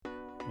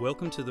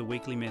Welcome to the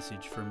weekly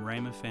message from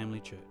Rhema Family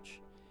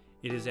Church.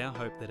 It is our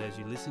hope that as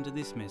you listen to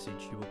this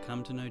message, you will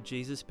come to know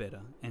Jesus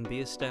better and be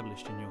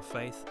established in your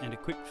faith and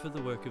equipped for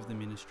the work of the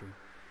ministry.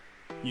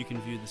 You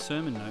can view the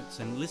sermon notes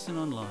and listen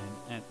online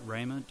at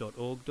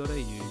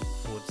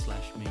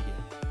rhema.org.au/media.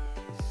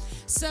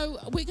 So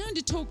we're going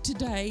to talk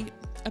today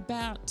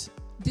about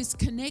this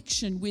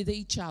connection with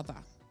each other.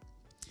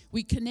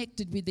 We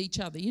connected with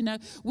each other. You know,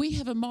 we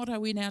have a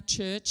motto in our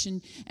church,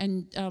 and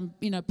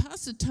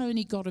Pastor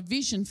Tony got a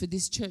vision for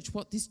this church,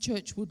 what this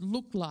church would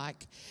look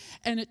like.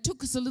 And it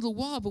took us a little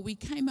while, but we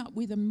came up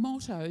with a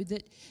motto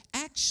that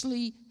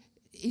actually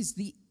is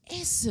the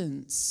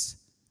essence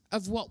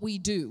of what we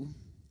do.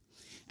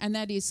 And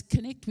that is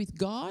connect with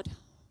God,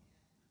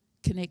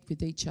 connect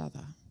with each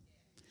other.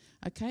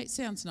 Okay, it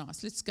sounds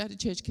nice. Let's go to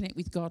church, connect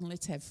with God, and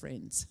let's have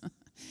friends.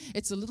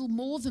 It's a little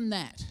more than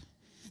that.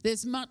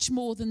 There's much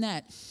more than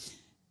that.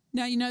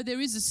 Now, you know,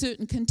 there is a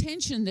certain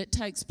contention that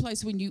takes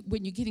place when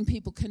you're getting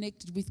people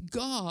connected with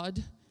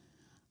God,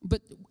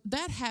 but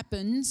that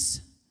happens.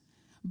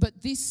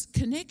 But this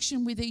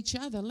connection with each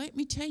other, let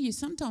me tell you,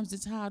 sometimes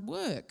it's hard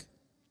work.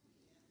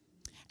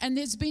 And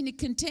there's been a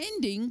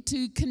contending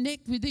to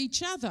connect with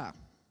each other.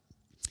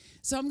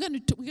 So we're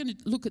going to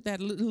look at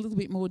that a little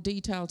bit more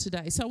detail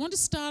today. So I want to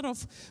start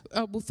off,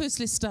 first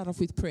let's start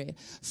off with prayer.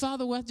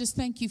 Father, I just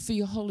thank you for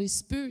your Holy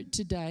Spirit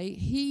today.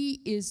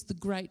 He is the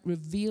great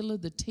revealer,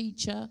 the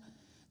teacher,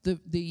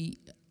 the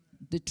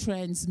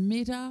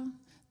transmitter,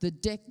 the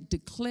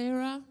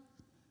declarer,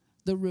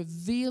 the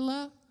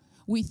revealer.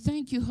 We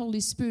thank you, Holy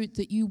Spirit,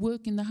 that you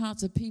work in the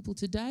hearts of people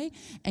today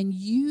and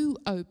you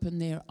open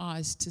their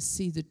eyes to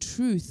see the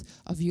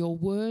truth of your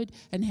word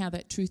and how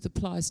that truth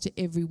applies to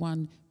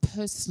everyone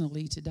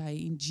personally today.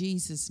 In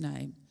Jesus'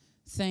 name,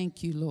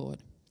 thank you,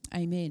 Lord.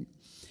 Amen.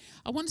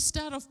 I want to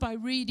start off by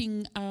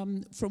reading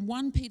from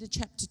 1 Peter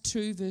chapter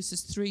 2,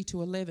 verses 3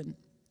 to 11.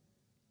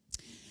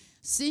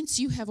 Since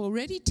you have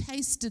already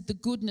tasted the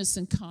goodness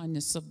and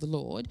kindness of the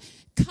Lord,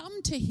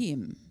 come to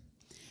him.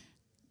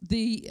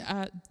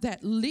 That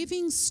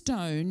living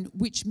stone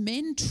which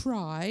men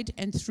tried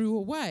and threw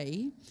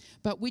away,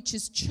 but which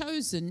is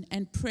chosen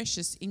and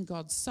precious in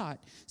God's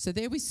sight. So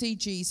there we see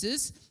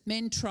Jesus.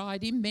 Men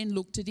tried him, men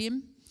looked at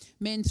him,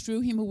 men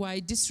threw him away,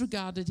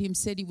 disregarded him,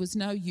 said he was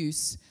no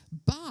use.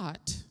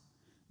 But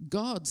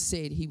God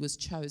said he was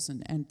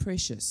chosen and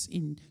precious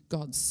in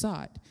God's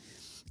sight.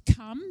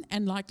 Come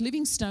and like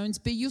living stones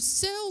be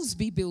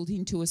built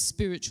into a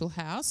spiritual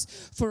house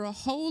for a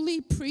holy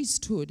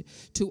priesthood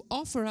to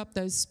offer up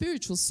those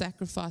spiritual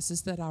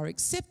sacrifices that are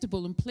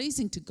acceptable and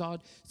pleasing to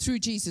God through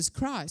Jesus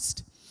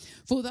Christ.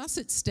 For thus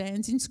it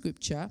stands in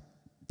Scripture,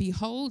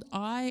 behold,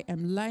 I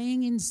am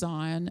laying in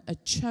Zion a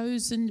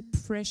chosen,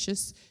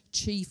 precious,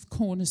 chief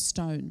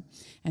cornerstone,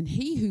 and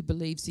he who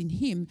believes in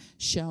him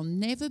shall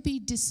never be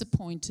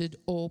disappointed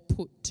or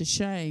put to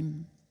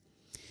shame.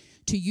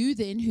 To you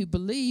then who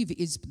believe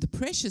is the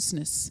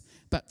preciousness,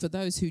 but for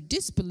those who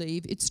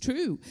disbelieve, it's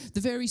true.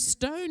 The very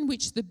stone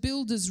which the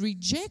builders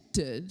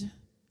rejected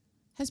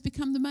has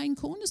become the main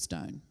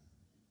cornerstone.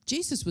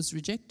 Jesus was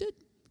rejected,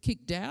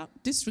 kicked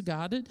out,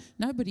 disregarded.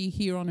 Nobody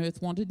here on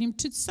earth wanted him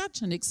to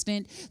such an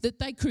extent that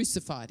they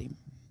crucified him.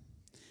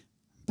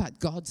 But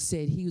God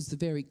said he was the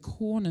very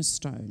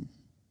cornerstone.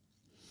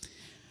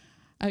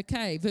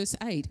 Okay, verse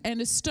 8, and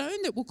a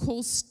stone that will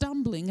cause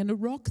stumbling and a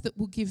rock that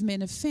will give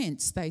men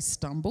offence. They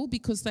stumble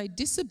because they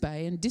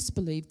disobey and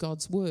disbelieve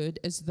God's word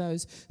as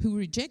those who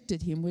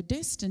rejected him were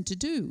destined to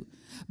do.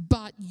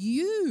 But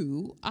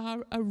you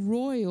are a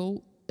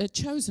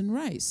chosen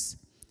race,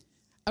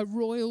 a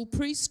royal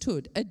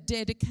priesthood, a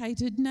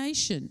dedicated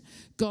nation,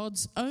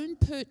 God's own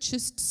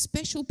purchased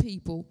special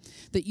people,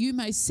 that you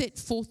may set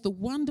forth the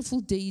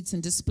wonderful deeds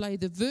and display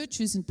the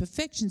virtues and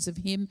perfections of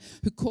him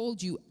who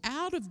called you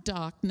out of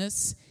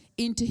darkness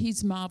into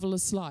his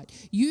marvelous light.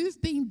 You've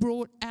been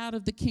brought out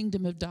of the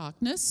kingdom of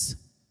darkness,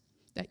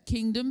 that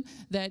kingdom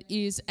that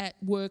is at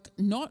work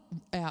not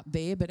out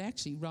there, but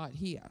actually right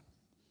here.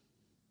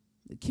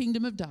 The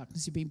kingdom of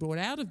darkness, you've been brought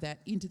out of that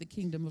into the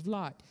kingdom of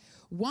light.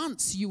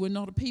 Once you were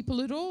not a people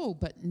at all,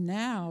 but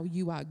now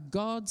you are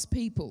God's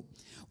people.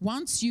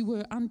 Once you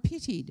were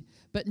unpitied,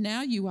 but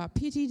now you are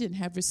pitied and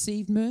have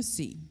received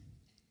mercy.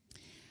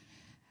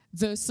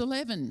 Verse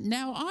 11.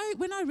 Now,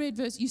 when I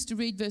used to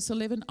read verse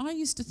 11, I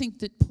used to think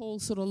that Paul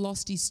sort of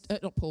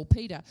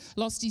Peter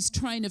lost his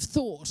train of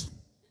thought,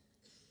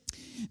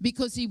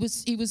 because he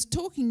was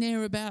talking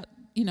there about,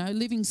 you know,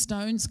 living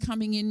stones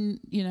coming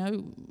in, you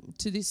know,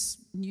 to this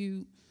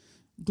new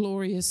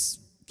glorious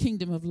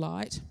kingdom of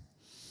light.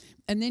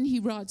 And then he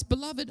writes,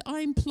 Beloved, I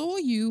implore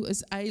you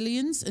as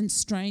aliens and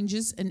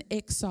strangers and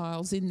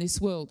exiles in this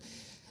world.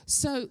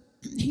 So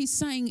he's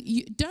saying,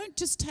 you don't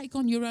just take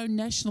on your own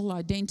national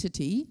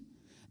identity.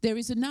 There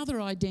is another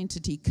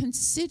identity.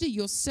 Consider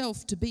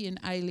yourself to be an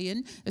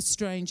alien, a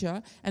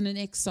stranger, and an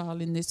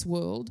exile in this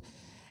world.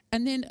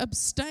 And then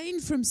abstain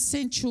from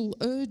sensual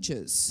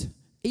urges,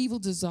 evil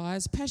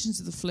desires, passions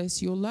of the flesh,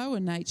 your lower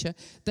nature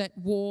that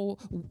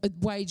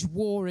wage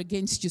war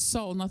against your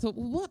soul. And I thought,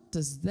 well, what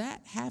does that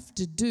have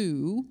to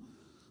do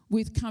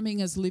with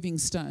coming as living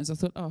stones. I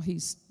thought, oh,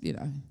 he's,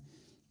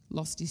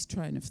 lost his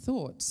train of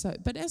thought.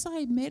 But as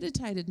I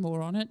meditated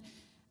more on it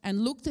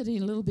and looked at it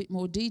in a little bit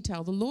more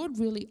detail, the Lord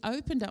really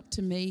opened up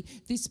to me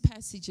this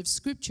passage of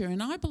Scripture,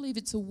 and I believe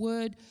it's a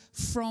word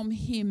from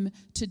Him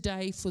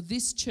today for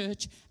this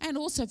church and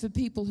also for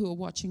people who are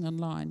watching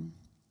online.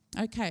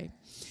 Okay,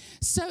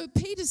 so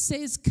Peter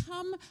says,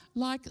 come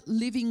like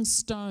living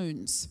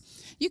stones.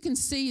 You can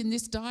see in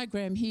this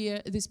diagram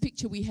here, this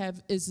picture we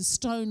have is a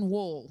stone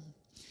wall,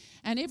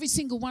 and every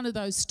single one of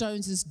those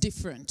stones is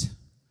different.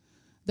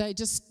 They're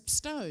just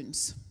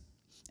stones,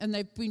 and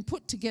they've been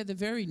put together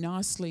very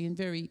nicely and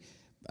very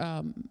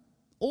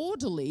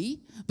orderly,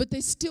 but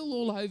they're still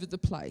all over the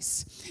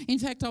place. In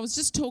fact, I was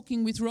just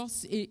talking with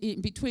Ross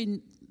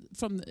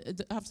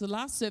after the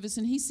last service,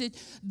 and he said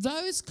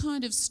those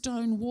kind of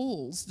stone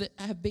walls that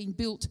have been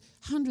built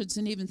hundreds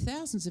and even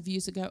thousands of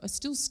years ago are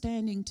still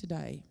standing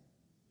today.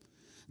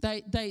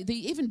 The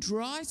even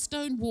dry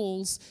stone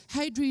walls,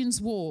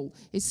 Hadrian's Wall,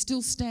 is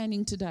still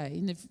standing today.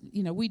 And if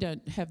we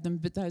don't have them,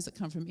 but those that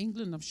come from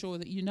England, I'm sure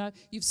that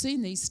you've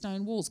seen these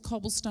stone walls,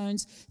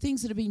 cobblestones,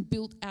 things that have been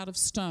built out of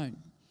stone.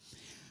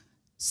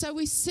 So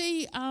we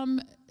see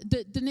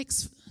the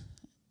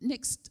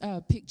next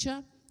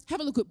picture.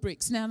 Have a look at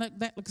bricks. Now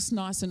that looks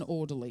nice and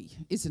orderly,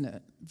 isn't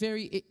it?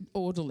 Very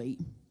orderly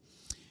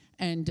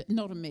and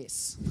not a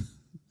mess.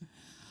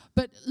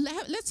 But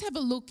let's have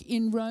a look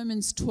in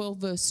Romans 12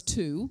 verse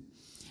 2.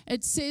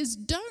 It says,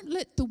 don't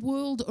let the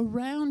world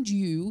around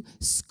you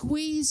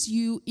squeeze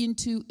you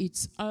into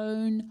its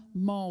own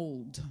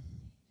mould,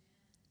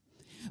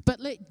 but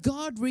let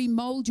God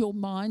remold your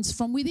minds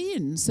from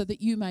within so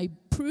that you may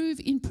prove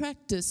in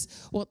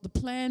practice what the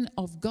plan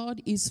of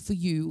God is for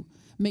you,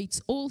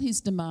 meets all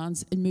His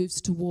demands and moves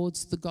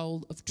towards the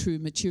goal of true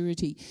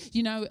maturity.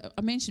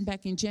 I mentioned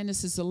back in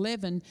Genesis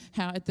 11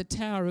 how at the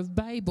Tower of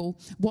Babel,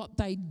 what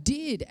they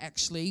did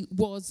actually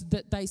was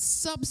that they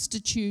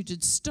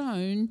substituted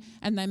stone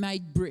and they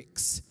made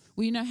bricks.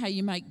 Well, you know how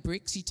you make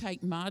bricks? You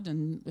take mud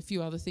and a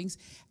few other things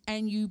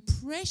and you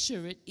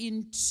pressure it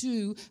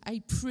into a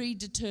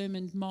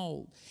predetermined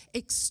mold.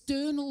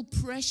 External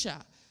pressure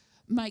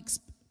makes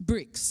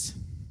bricks.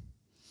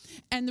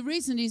 And the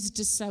reason is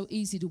just so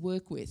easy to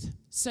work with.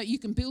 So you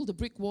can build a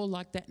brick wall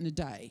like that in a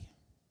day.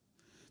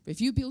 But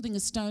if you're building a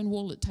stone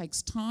wall, it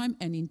takes time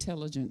and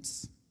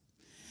intelligence.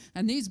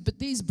 And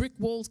these brick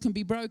walls can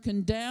be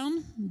broken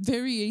down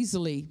very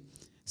easily.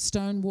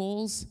 Stone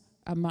walls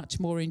are much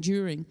more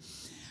enduring.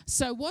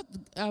 So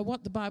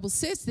what the Bible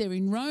says there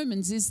in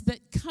Romans is that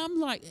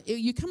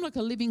you come like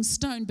a living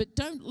stone, but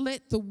don't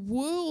let the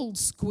world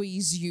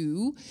squeeze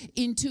you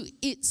into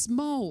its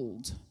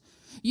mold.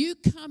 You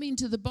come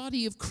into the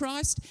body of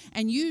Christ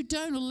and you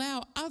don't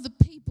allow other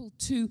people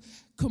to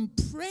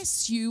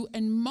compress you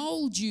and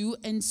mold you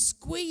and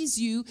squeeze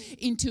you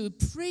into a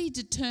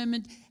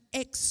predetermined,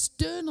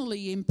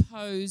 externally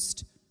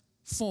imposed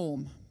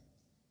form.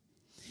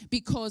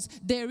 Because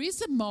there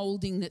is a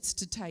molding that's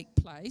to take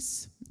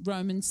place.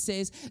 Romans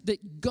says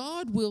that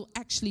God will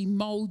actually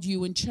mold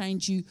you and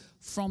change you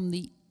from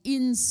the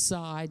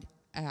inside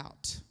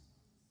out.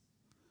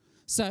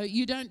 So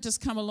you don't just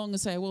come along and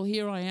say, well,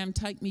 here I am,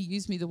 take me,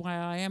 use me the way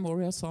I am,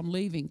 or else I'm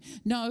leaving.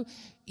 No,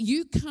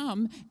 you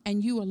come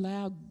and you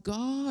allow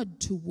God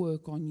to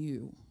work on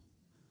you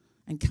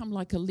and come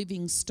like a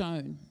living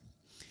stone.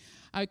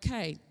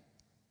 Okay,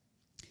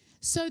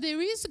 so there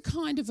is a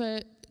kind of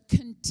a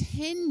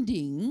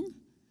contending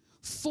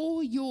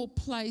for your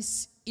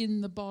place in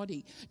the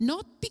body,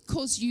 not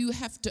because you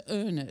have to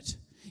earn it.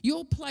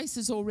 Your place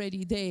is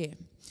already there.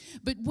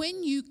 But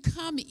when you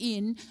come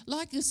in,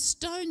 like a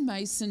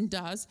stonemason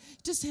does,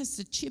 just has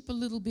to chip a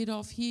little bit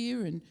off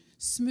here and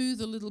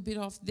smooth a little bit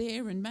off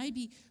there and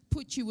maybe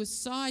put you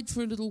aside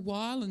for a little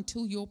while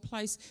until your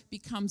place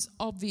becomes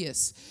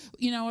obvious.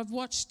 I've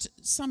watched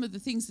some of the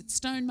things that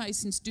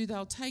stonemasons do.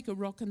 They'll take a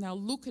rock and they'll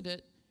look at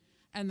it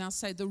and they'll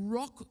say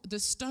the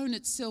stone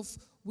itself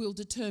will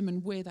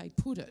determine where they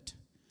put it.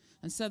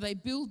 And so they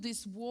build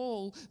this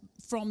wall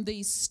from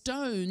these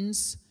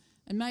stones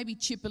and maybe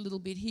chip a little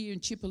bit here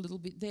and chip a little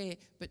bit there,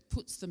 but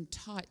puts them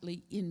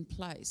tightly in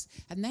place.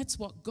 And that's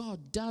what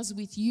God does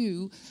with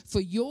you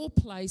for your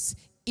place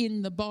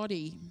in the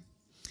body.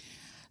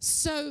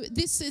 So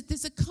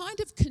there's a kind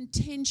of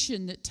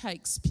contention that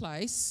takes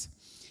place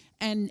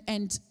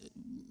and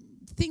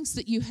things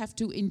that you have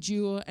to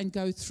endure and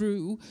go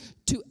through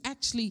to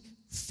actually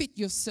fit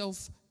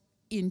yourself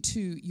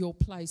into your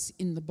place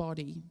in the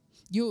body.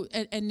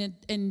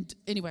 And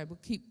anyway, we'll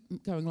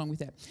keep going along with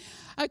that.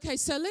 Okay,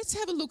 so let's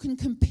have a look and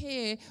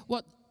compare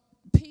what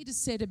Peter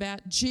said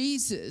about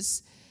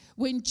Jesus.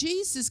 When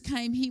Jesus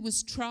came, he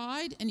was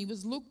tried and he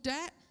was looked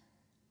at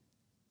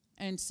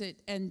and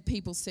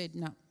people said,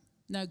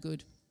 no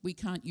good. We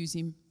can't use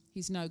him.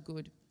 He's no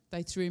good.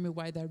 They threw him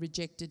away. They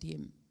rejected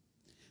him.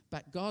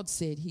 But God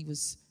said he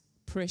was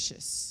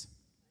precious.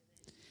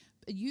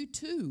 But you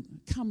too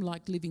come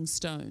like living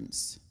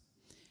stones.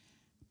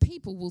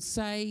 People will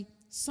say,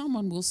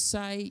 someone will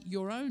say,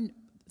 your own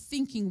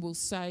thinking will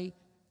say,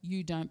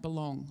 you don't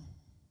belong.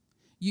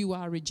 You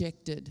are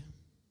rejected.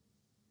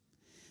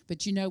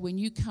 But you know, when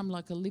you come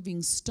like a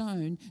living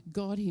stone,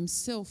 God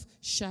himself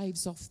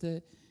shaves off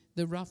the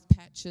rough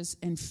patches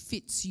and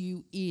fits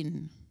you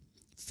in.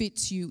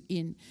 Fits you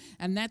in.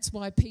 And that's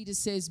why Peter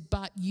says,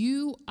 but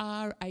you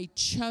are a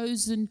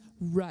chosen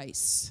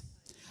race,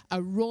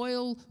 a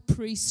royal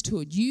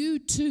priesthood. You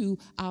too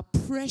are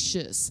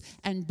precious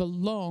and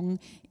belong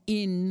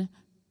in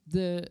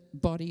the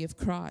body of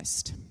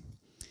Christ.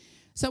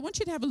 So I want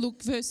you to have a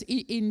look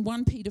in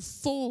 1 Peter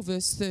 4,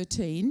 verse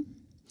 13,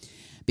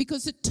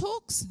 because it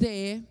talks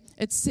there,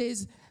 it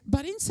says,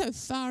 but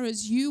insofar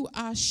as you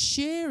are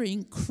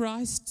sharing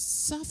Christ's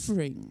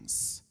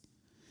sufferings.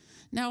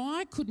 Now,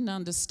 I couldn't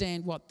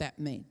understand what that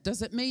meant.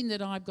 Does it mean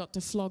that I've got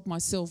to flog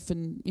myself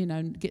and,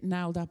 get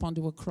nailed up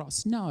onto a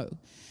cross? No.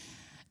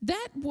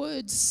 That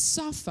word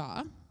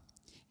suffer,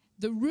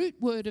 the root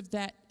word of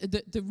that,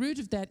 the root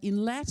of that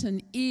in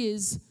Latin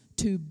is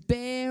to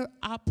bear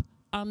up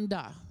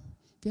under.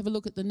 If you have a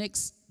look at the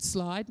next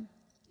slide,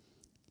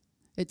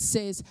 it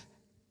says,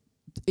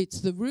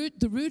 it's the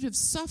root of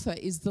suffer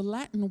is the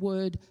Latin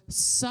word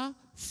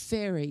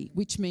suffere,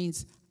 which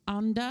means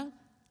under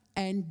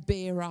and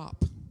bear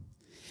up.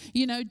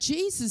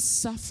 Jesus'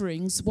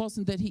 sufferings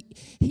wasn't that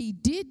he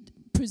did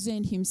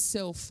present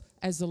himself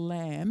as a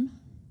lamb,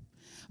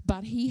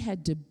 but he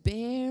had to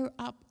bear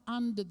up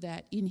under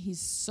that in his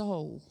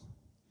soul.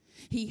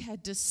 He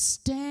had to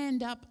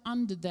stand up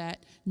under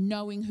that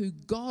knowing who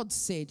God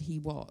said he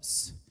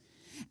was.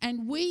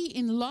 And we,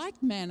 in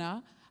like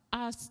manner,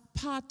 are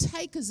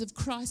partakers of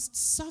Christ's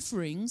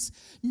sufferings,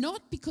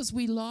 not because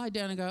we lie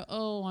down and go,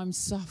 oh, I'm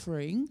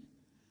suffering.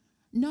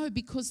 No,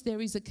 because there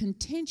is a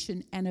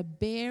contention and a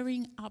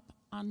bearing up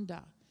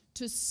under.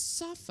 To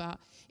suffer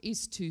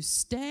is to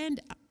stand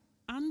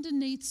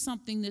underneath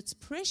something that's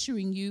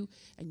pressuring you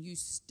and you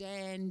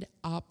stand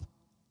up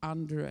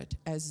under it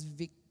as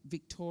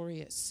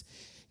victorious.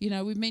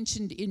 We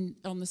mentioned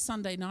on the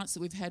Sunday nights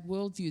that we've had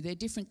Worldview, there are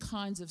different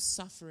kinds of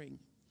suffering.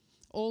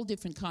 All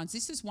different kinds.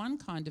 This is one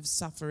kind of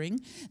suffering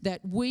that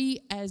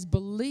we as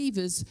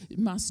believers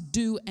must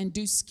do and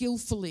do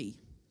skillfully.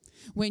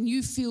 When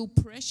you feel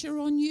pressure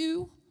on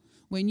you,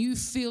 when you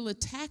feel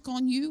attack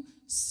on you,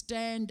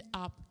 stand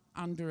up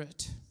under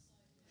it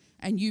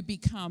and you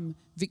become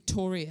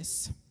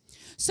victorious.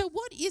 So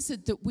what is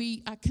it that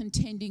we are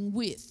contending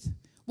with?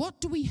 What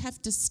do we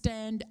have to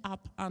stand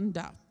up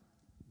under?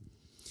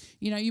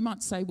 You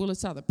might say, well,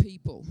 it's other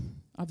people.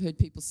 I've heard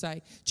people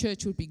say,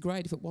 church would be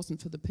great if it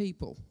wasn't for the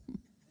people.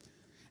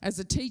 As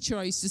a teacher,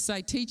 I used to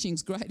say,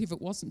 teaching's great if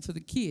it wasn't for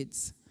the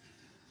kids.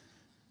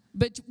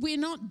 But we're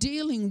not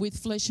dealing with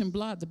flesh and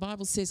blood. The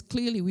Bible says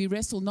clearly we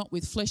wrestle not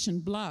with flesh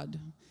and blood,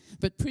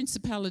 but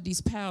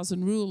principalities, powers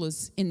and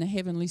rulers in the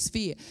heavenly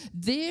sphere.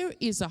 There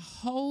is a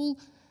whole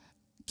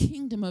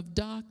kingdom of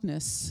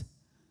darkness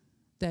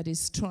that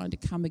is trying to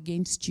come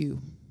against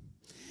you.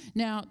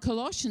 Now,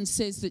 Colossians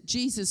says that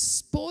Jesus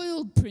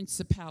spoiled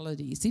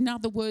principalities. In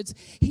other words,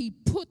 he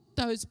put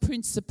those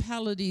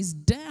principalities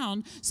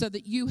down so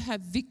that you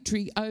have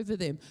victory over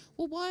them.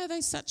 Well, why are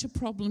they such a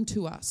problem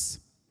to us?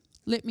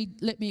 Let me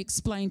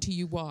explain to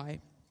you why.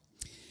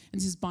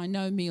 And this is by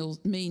no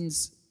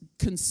means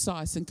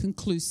concise and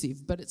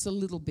conclusive, but it's a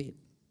little bit.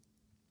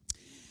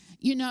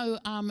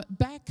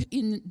 Back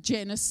in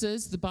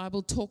Genesis, the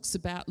Bible talks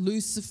about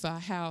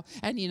Lucifer,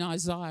 and in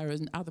Isaiah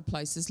and other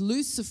places,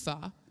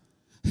 Lucifer,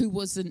 who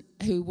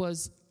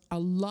was a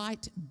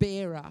light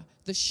bearer,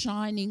 the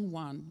shining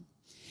one.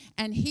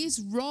 And his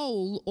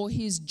role or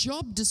his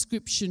job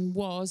description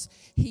was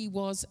he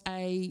was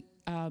a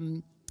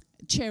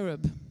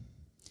cherub,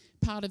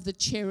 part of the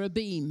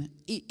cherubim.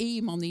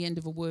 Eem on the end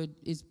of a word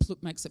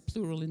makes it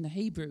plural in the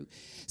Hebrew.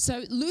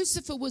 So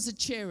Lucifer was a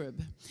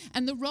cherub.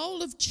 And the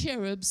role of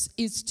cherubs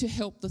is to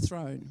help the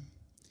throne,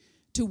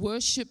 to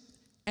worship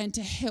and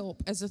to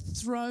help as a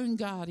throne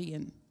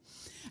guardian.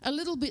 A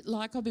little bit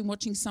like, I've been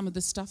watching some of the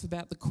stuff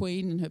about the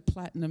Queen and her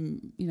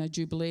platinum,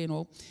 jubilee and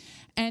all.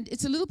 And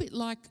it's a little bit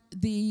like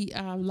the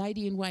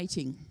lady in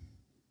waiting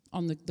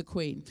on the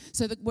Queen.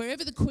 So that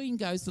wherever the Queen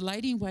goes, the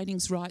lady in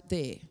waiting's right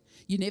there.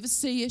 You never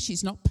see her.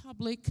 She's not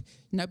public.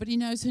 Nobody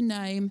knows her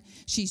name.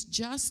 She's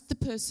just the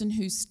person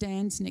who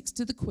stands next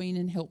to the Queen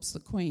and helps the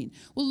Queen.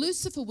 Well,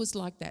 Lucifer was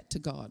like that to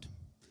God.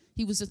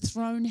 He was a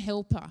throne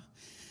helper.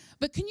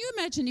 But can you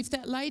imagine if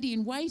that lady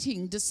in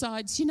waiting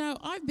decides,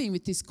 I've been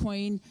with this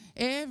Queen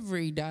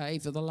every day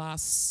for the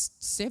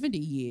last 70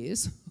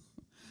 years,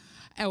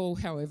 or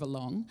however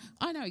long.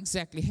 I know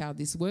exactly how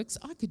this works.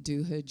 I could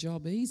do her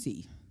job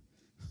easy.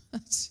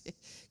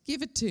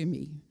 Give it to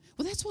me.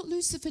 Well, that's what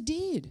Lucifer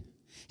did.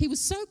 He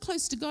was so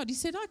close to God. He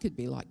said, I could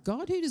be like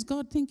God. Who does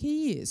God think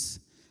he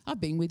is?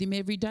 I've been with him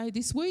every day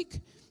this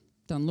week.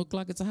 Doesn't look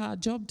like it's a hard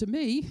job to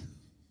me.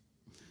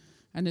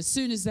 And as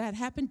soon as that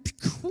happened,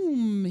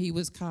 he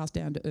was cast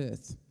down to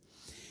earth.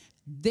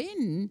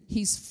 Then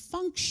his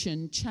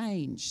function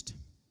changed.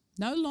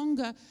 No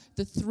longer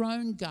the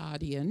throne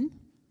guardian,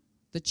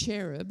 the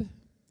cherub,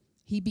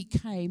 he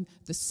became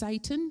the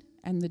Satan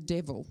and the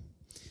devil.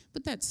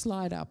 Put that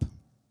slide up.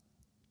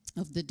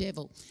 of the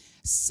devil.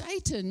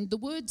 Satan, the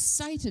word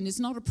Satan is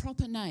not a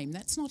proper name.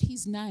 That's not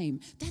his name.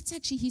 That's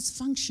actually his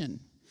function.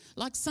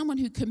 Like someone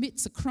who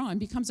commits a crime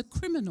becomes a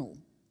criminal.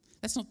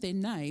 That's not their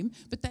name,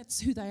 but that's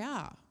who they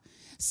are.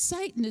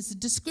 Satan is a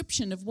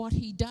description of what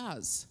he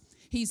does.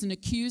 He's an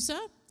accuser,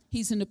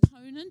 he's an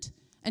opponent,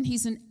 and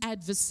he's an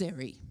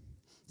adversary.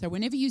 So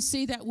whenever you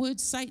see that word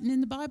Satan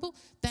in the Bible,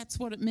 that's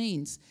what it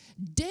means.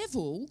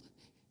 Devil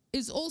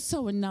is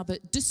also another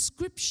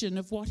description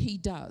of what he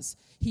does.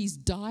 He's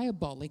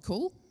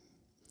diabolical,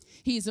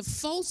 he is a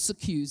false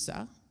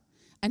accuser,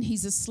 and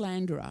he's a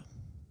slanderer.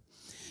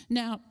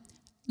 Now,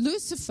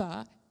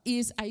 Lucifer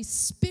is a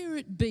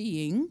spirit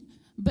being,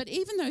 but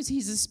even though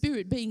he's a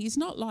spirit being, he's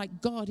not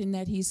like God in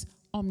that he's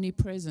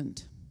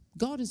omnipresent.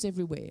 God is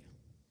everywhere.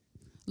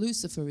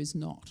 Lucifer is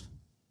not.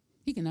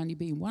 He can only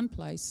be in one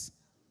place.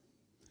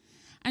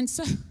 And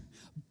so,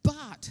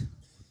 but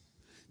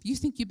you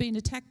think you're being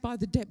attacked by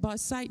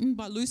Satan,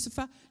 by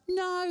Lucifer?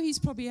 No, he's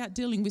probably out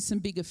dealing with some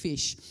bigger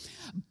fish.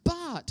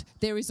 But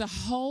there is a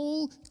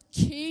whole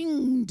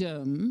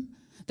kingdom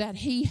that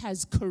he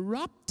has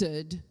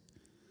corrupted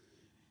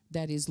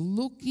that is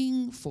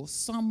looking for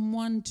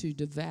someone to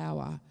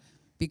devour,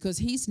 because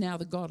he's now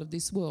the God of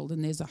this world,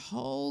 and there's a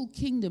whole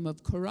kingdom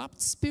of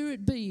corrupt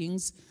spirit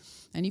beings.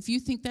 And if you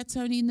think that's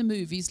only in the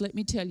movies, let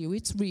me tell you,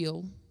 it's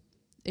real.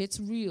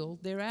 It's real.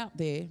 They're out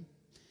there,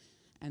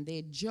 and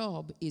their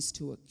job is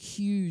to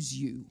accuse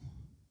you,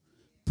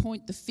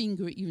 point the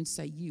finger at you and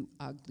say, you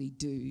ugly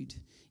dude,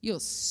 you're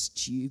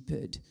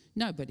stupid,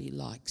 nobody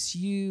likes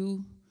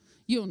you.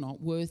 You're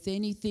not worth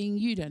anything.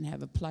 You don't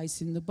have a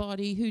place in the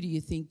body. Who do you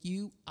think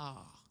you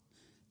are?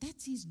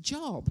 That's his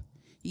job.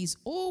 He's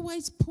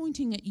always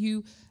pointing at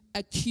you,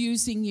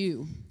 accusing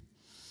you.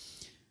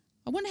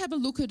 I want to have a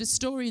look at a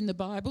story in the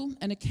Bible,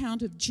 an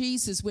account of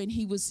Jesus when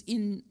he was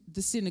in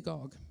the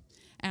synagogue,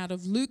 out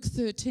of Luke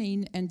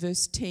 13 and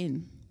verse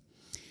 10.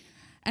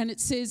 And it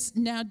says,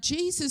 now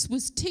Jesus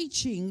was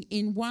teaching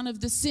in one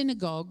of the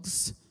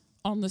synagogues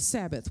on the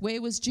Sabbath.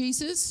 Where was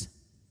Jesus?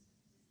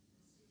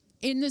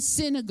 In the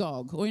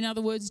synagogue, or in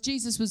other words,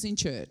 Jesus was in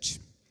church.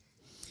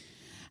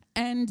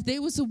 And there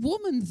was a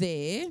woman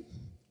there.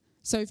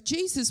 So if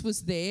Jesus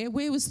was there,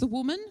 where was the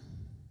woman?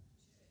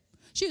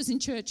 She was in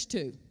church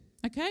too,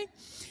 okay?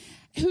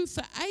 Who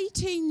for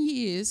 18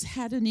 years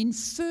had an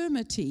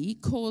infirmity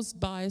caused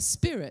by a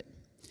spirit,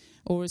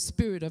 or a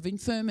spirit of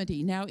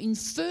infirmity. Now,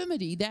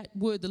 infirmity, that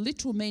word, the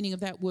literal meaning of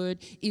that word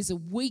is a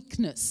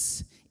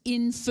weakness,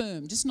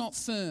 infirm, just not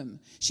firm.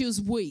 She was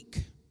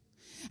weak.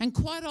 And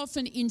quite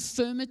often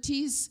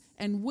infirmities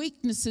and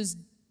weaknesses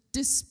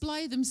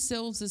display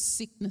themselves as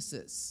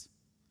sicknesses.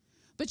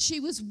 But she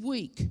was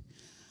weak.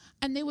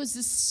 And there was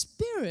a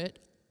spirit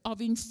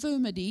of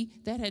infirmity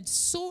that had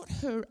sought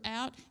her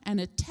out and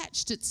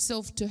attached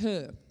itself to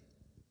her.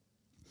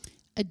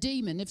 A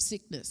demon of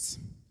sickness.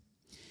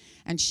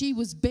 And she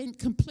was bent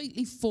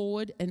completely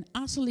forward and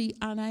utterly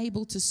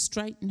unable to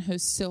straighten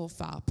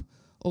herself up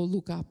or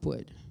look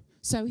upward.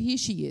 So here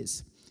she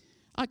is.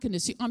 I can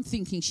assume, I'm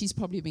thinking she's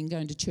probably been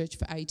going to church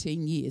for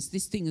 18 years.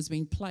 This thing has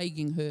been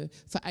plaguing her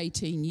for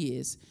 18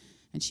 years.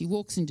 And she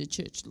walks into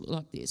church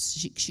like this.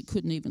 She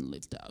couldn't even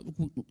lift up.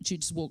 She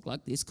just walked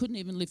like this. Couldn't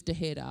even lift her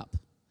head up.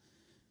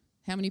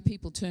 How many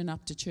people turn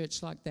up to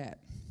church like that?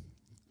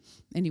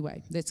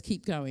 Anyway, let's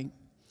keep going.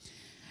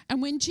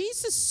 And when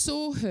Jesus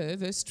saw her,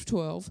 verse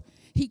 12,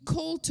 he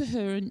called to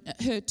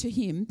her to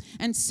him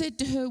and said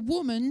to her,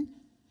 woman,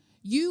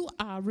 you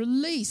are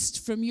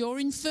released from your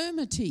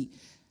infirmity.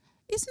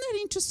 Isn't that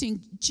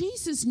interesting?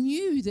 Jesus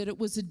knew that it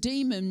was a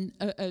demon,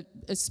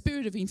 a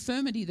spirit of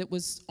infirmity that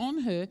was on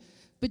her,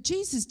 but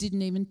Jesus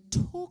didn't even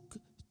talk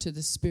to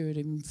the spirit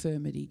of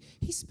infirmity.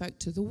 He spoke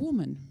to the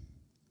woman.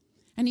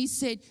 And he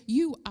said,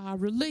 you are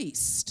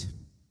released.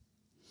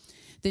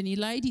 Then he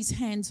laid his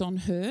hands on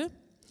her,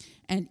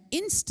 and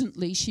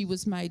instantly she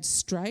was made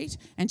straight,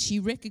 and she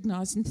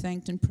recognized and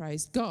thanked and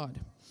praised God.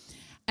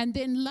 And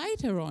then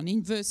later on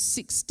in verse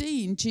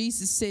 16,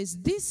 Jesus says,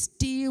 this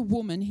dear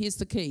woman, here's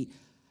the key,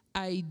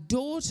 a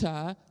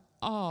daughter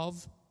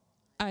of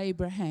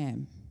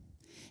Abraham.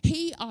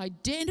 He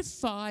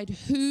identified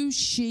who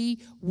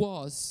she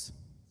was.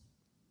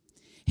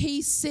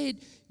 He said,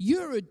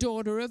 you're a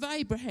daughter of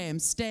Abraham,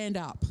 stand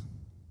up.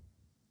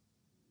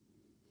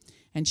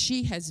 And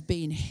she has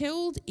been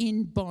held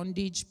in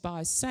bondage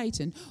by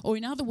Satan, or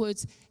in other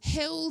words,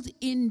 held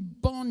in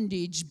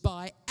bondage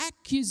by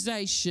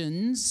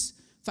accusations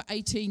for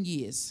 18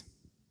 years.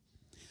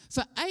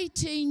 For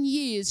 18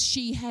 years,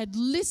 she had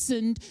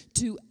listened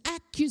to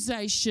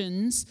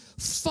accusations,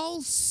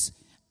 false,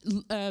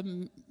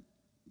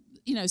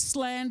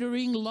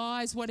 slandering,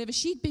 lies, whatever.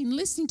 She'd been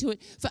listening to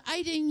it for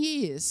 18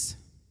 years.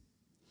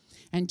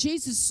 And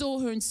Jesus saw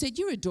her and said,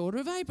 you're a daughter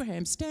of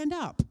Abraham, stand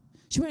up.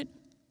 She went,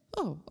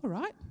 oh, all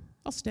right,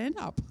 I'll stand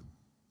up.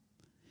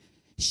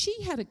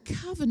 She had a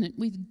covenant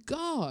with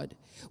God,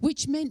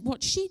 which meant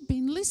what she'd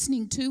been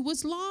listening to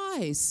was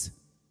lies.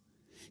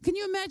 Can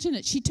you imagine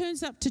it? She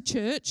turns up to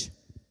church,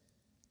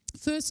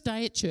 first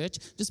day at church,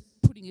 just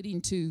putting it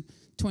into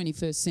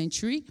 21st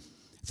century,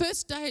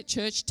 First day at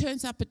church,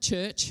 turns up at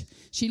church,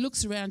 she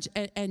looks around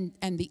and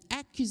the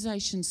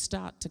accusations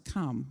start to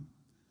come.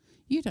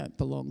 You don't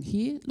belong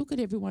here. Look at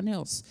everyone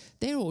else.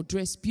 They're all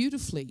dressed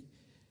beautifully.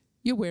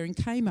 You're wearing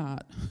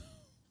Kmart.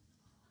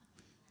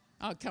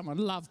 Oh, come on,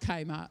 love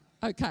Kmart.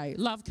 Okay,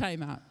 love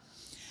Kmart.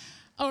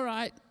 All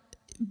right.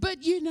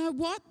 But you know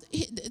what?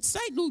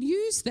 Satan will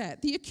use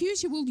that. The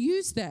accuser will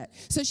use that.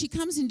 So she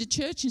comes into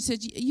church and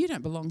says, you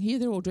don't belong here.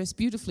 They're all dressed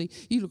beautifully.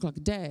 You look like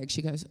a dag.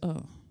 She goes,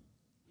 oh.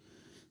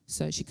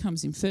 So she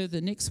comes in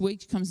further. Next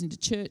week, she comes into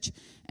church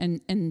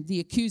and the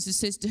accuser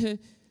says to her,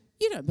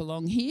 you don't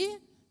belong here.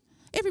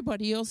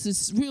 Everybody else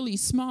is really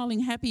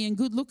smiling, happy and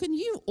good looking.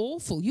 You're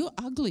awful. You're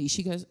ugly.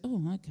 She goes,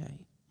 oh,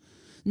 okay.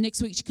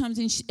 Next week she comes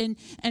in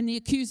and the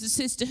accuser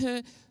says to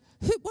her,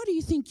 what do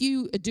you think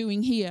you are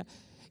doing here?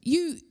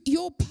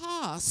 Your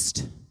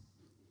past,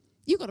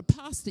 you've got a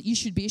past that you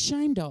should be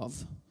ashamed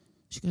of.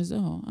 She goes,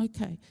 oh,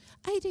 okay.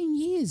 18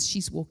 years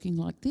she's walking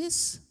like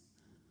this.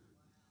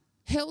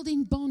 Held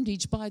in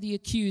bondage by the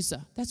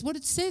accuser. That's what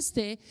it says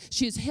there.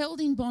 She is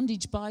held in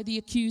bondage by the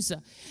accuser.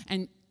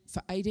 And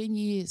for 18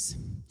 years.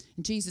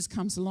 And Jesus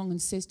comes along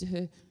and says to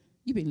her,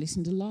 you've been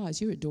listening to lies.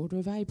 You're a daughter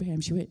of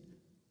Abraham. She went,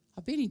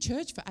 I've been in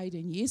church for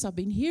 18 years. I've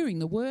been hearing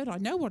the word. I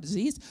know what it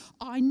is.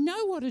 I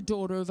know what a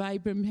daughter of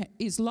Abraham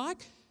is like.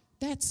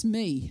 That's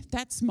me.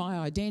 That's my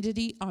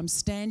identity. I'm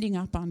standing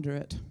up under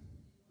it.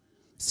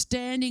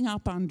 Standing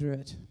up under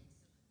it.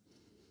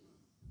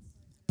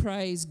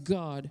 Praise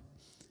God.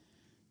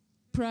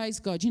 Praise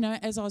God. You know,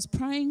 as I was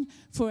praying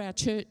for our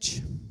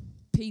church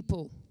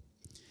people,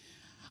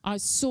 I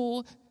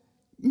saw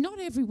not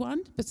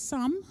everyone, but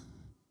some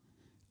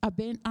are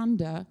bent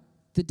under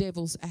the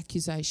devil's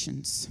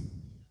accusations.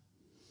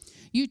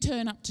 You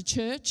turn up to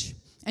church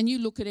and you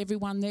look at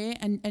everyone there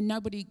and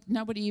nobody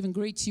even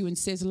greets you and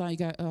says hello. You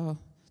go, oh,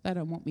 they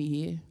don't want me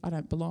here. I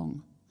don't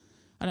belong.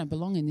 I don't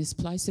belong in this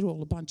place. They're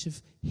all a bunch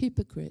of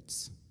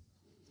hypocrites.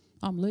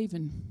 I'm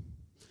leaving.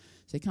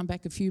 So you come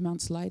back a few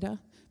months later,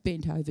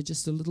 bent over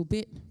just a little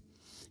bit.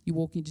 You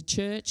walk into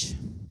church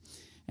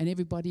and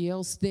everybody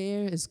else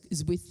there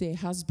is with their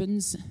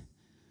husbands.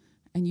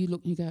 And you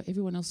look and you go,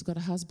 everyone else has got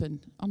a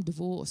husband. I'm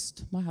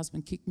divorced. My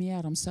husband kicked me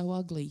out. I'm so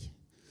ugly.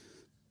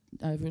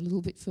 Over a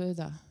little bit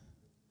further.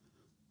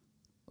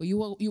 Or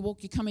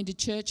you come into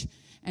church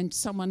and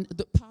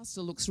the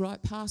pastor looks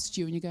right past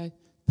you and you go,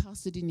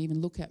 pastor didn't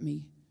even look at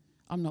me.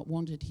 I'm not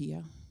wanted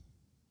here.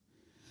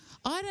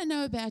 I don't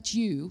know about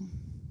you,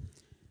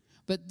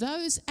 but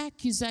those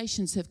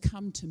accusations have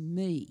come to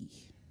me.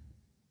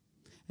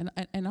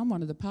 And I'm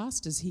one of the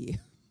pastors here.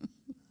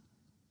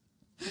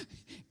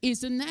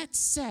 Isn't that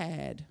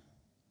sad?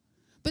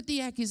 But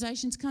the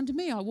accusations come to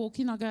me. I walk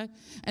in, I go,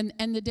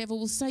 and the devil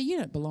will say, you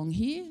don't belong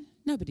here.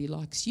 Nobody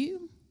likes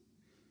you.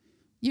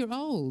 You're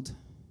old.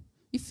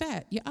 You're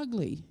fat. You're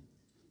ugly.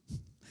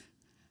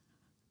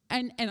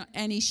 And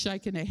Annie's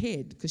shaking her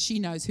head because she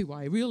knows who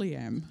I really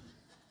am.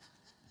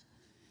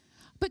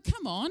 But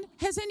come on,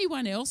 has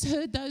anyone else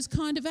heard those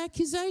kind of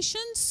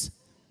accusations?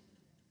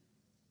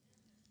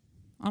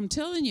 I'm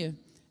telling you,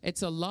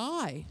 it's a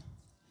lie.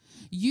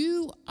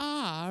 You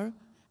are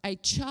a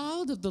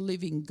child of the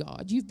living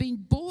God. You've been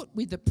bought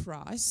with a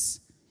price.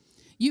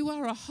 You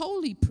are a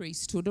holy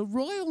priesthood, a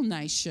royal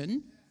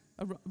nation,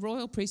 a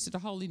royal priesthood, a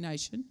holy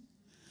nation.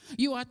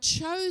 You are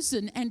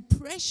chosen and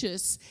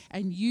precious,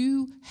 and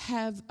you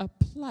have a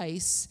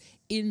place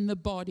in the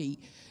body.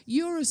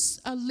 You're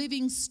a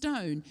living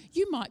stone.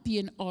 You might be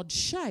an odd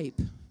shape,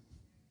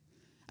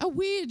 a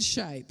weird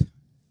shape.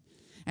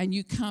 And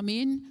you come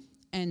in,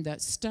 and the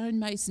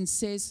stonemason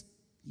says,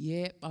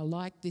 yeah, I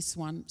like this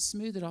one.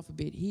 Smooth it off a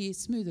bit here,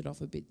 smooth it off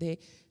a bit there.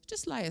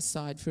 Just lay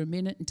aside for a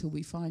minute until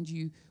we find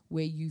you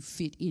where you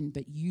fit in.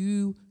 But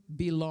you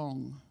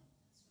belong.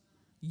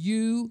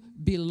 You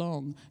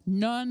belong.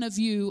 None of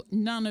you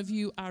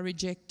are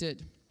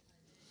rejected.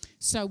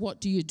 So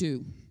what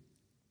do?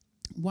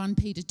 1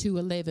 Peter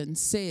 2:11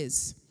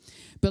 says,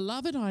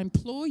 Beloved, I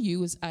implore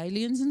you as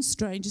aliens and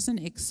strangers and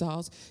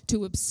exiles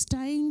to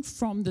abstain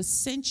from the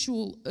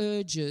sensual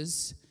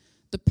urges,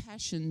 the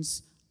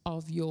passions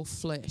of your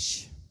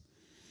flesh.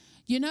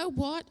 You know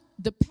what?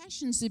 The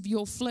passions of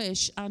your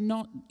flesh are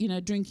not,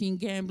 drinking,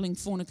 gambling,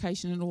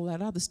 fornication and all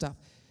that other stuff.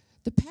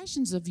 The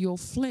passions of your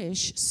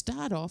flesh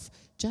start off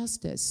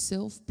just as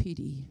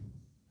self-pity.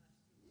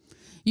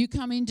 You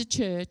come into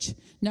church,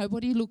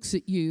 nobody looks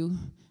at you,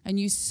 and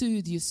you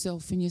soothe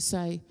yourself and you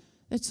say,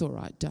 that's all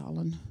right,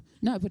 darling.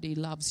 Nobody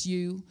loves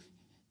you.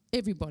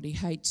 Everybody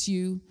hates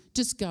you.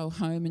 Just go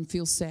home and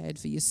feel sad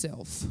for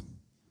yourself.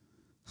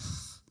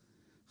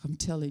 I'm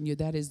telling you,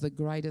 that is the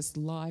greatest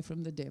lie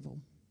from the devil.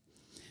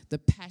 The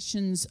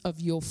passions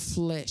of your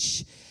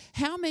flesh.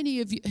 How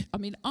many of you,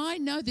 I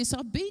know this,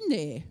 I've been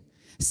there.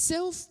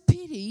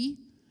 Self-pity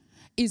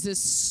is a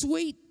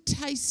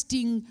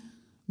sweet-tasting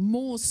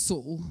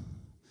morsel,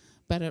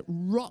 but it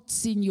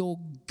rots in your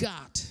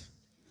gut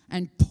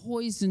and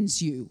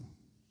poisons you.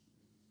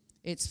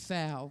 It's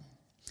foul.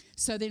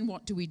 So then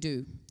what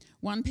do?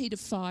 1 Peter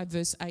 5,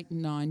 verse 8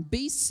 and 9.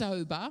 Be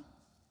sober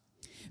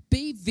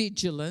Be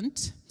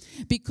vigilant,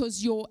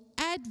 because your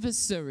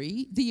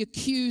adversary, the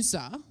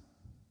accuser,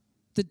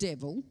 the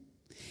devil,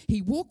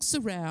 he walks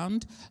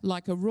around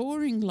like a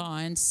roaring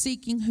lion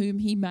seeking whom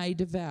he may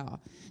devour.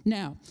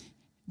 Now,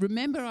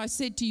 remember I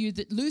said to you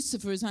that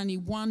Lucifer is only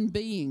one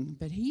being,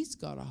 but he's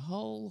got a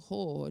whole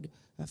horde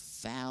of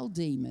foul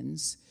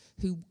demons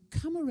who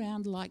come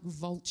around like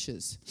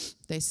vultures.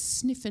 They're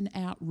sniffing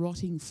out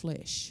rotting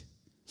flesh.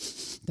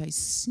 They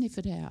sniff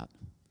it out.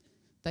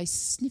 They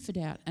sniff it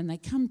out, and they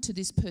come to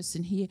this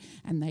person here,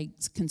 and they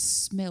can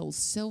smell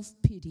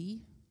self-pity,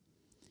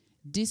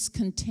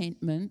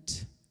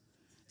 discontentment,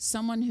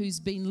 someone who's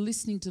been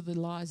listening to the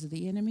lies of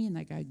the enemy, and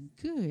they go,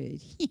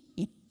 good,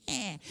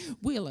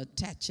 we'll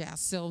attach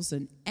ourselves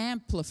and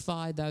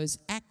amplify those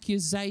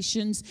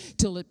accusations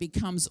till it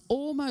becomes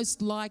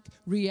almost like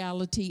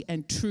reality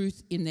and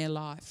truth in their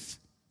life.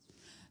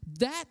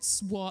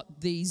 That's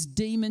what these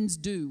demons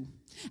do.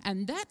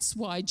 And that's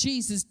why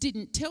Jesus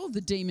didn't tell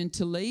the demon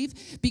to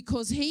leave,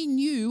 because he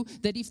knew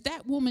that if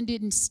that woman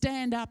didn't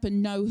stand up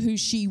and know who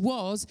she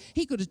was,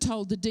 he could have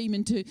told the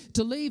demon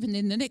to leave, and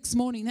then the next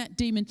morning that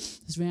demon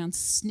was around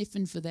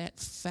sniffing for that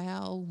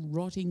foul,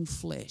 rotting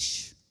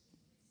flesh.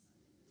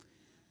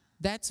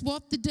 That's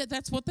what they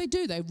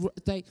do.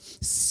 They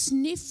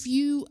sniff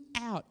you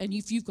out. And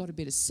if you've got a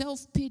bit of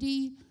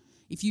self-pity,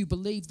 if you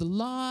believe the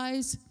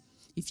lies,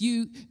 if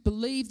you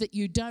believe that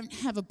you don't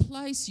have a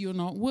place, you're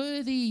not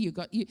worthy,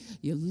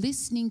 you're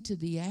listening to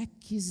the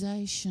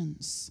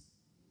accusations.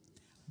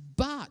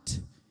 But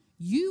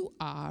you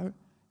are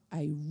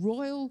a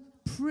royal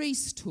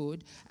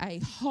priesthood, a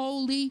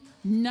holy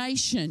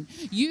nation.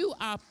 You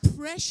are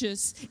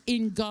precious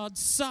in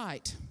God's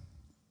sight.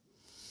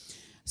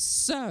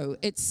 So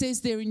it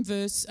says there in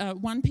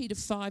 1 Peter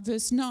 5,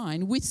 verse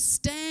 9,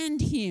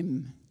 withstand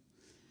him.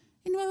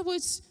 In other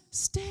words,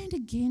 stand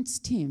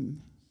against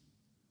him.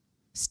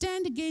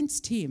 Stand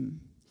against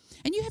him.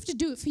 And you have to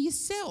do it for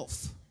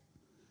yourself.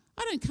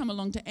 I don't come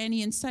along to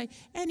Annie and say,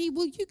 Annie,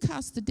 will you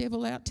cast the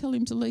devil out? Tell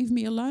him to leave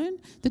me alone.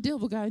 The devil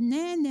will go,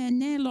 nah,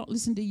 not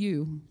listen to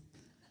you.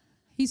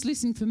 He's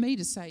listening for me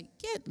to say,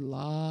 get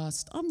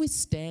lost. I'm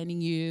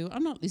withstanding you.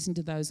 I'm not listening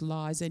to those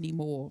lies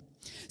anymore.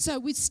 So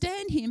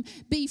withstand him.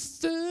 Be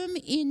firm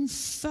in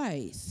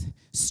faith,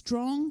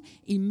 strong,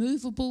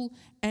 immovable,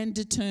 and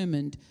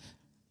determined.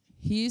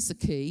 Here's the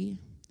key.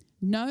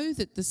 Know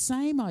that the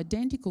same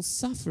identical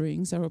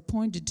sufferings are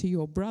appointed to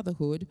your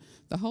brotherhood,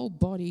 the whole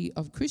body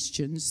of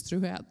Christians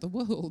throughout the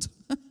world.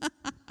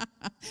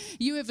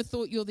 You ever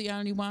thought you're the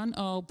only one?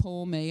 Oh,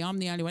 poor me, I'm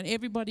the only one.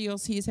 Everybody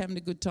else here is having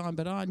a good time,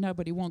 but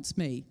nobody wants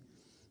me.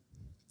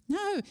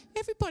 No,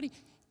 everybody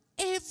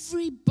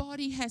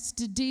has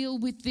to deal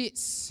with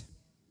this.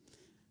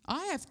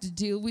 I have to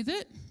deal with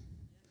it.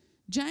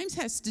 James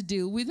has to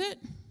deal with it.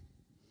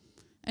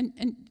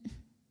 And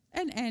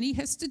Annie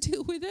has to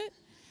deal with it.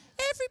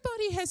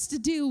 Everybody has to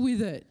deal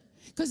with it,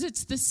 because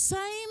it's the same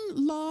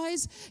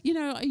lies. You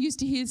know, I used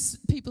to hear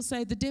people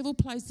say the devil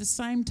plays the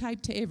same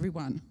tape to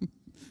everyone.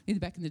 In the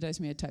back in the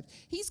days we had tapes.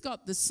 He's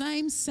got the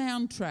same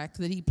soundtrack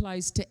that he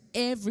plays to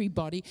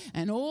everybody,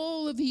 and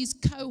all of his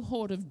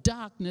cohort of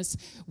darkness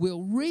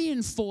will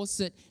reinforce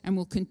it and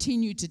will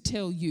continue to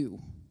tell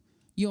you,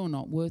 you're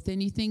not worth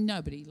anything,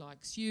 nobody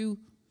likes you,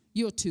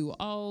 you're too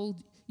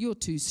old, you're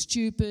too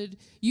stupid,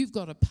 you've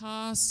got a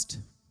past.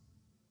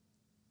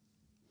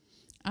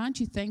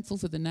 Aren't you thankful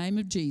for the name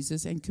of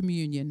Jesus and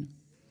communion?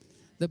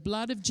 The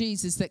blood of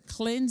Jesus that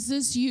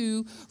cleanses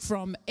you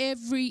from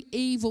every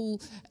evil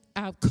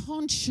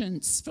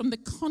conscience, from the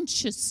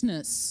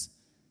consciousness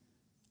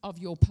of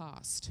your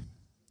past.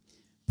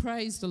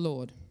 Praise the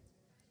Lord.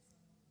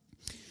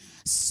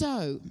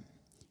 So,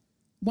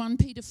 1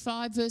 Peter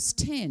 5 verse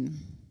 10.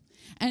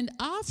 And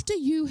after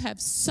you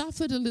have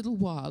suffered a little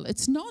while,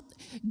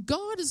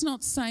 God is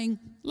not saying,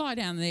 lie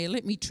down there,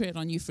 let me tread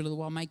on you for a little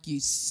while, make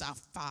you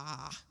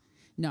suffer.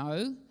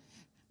 No,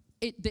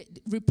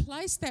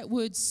 replace that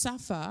word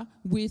suffer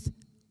with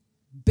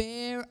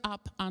bear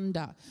up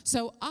under.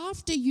 So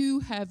after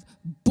you have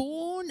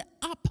borne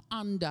up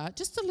under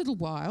just a little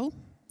while,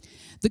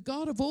 the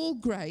God of all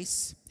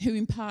grace, who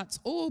imparts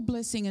all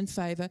blessing and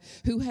favour,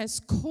 who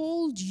has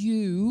called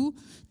you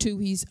to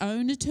his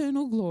own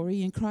eternal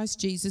glory in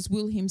Christ Jesus,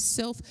 will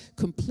himself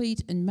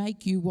complete and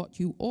make you what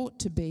you ought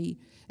to be,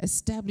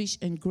 establish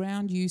and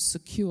ground you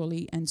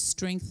securely, and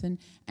strengthen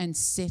and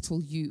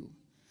settle you.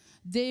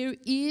 There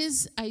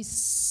is a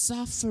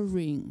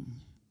suffering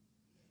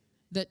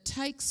that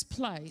takes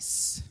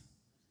place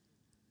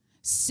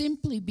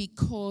simply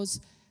because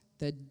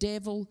the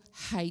devil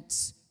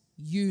hates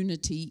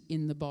unity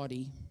in the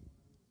body.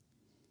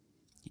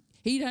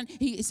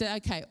 He said,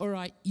 okay, all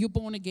right, you're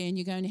born again,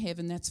 you're going to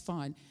heaven, that's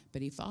fine.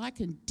 But if I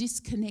can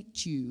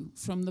disconnect you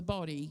from the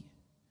body,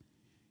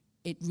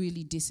 it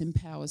really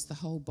disempowers the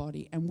whole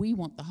body. And we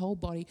want the whole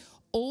body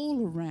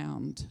all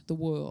around the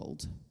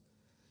world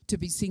to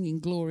be singing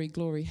glory,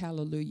 glory,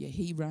 hallelujah,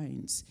 he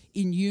reigns,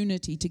 in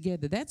unity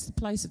together. That's the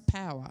place of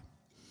power.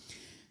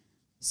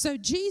 So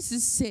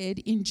Jesus said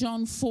in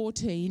John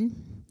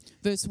 14,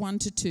 verse 1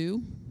 to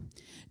 2,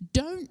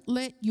 Don't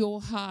let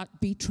your heart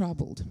be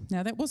troubled.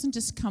 Now, that wasn't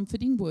just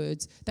comforting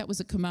words. That was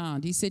a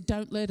command. He said,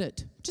 don't let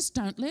it. Just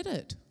don't let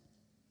it.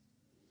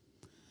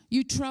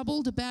 You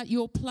troubled about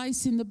your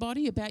place in the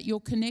body, about your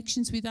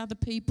connections with other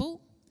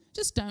people?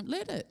 Just don't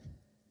let it.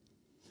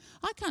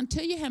 I can't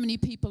tell you how many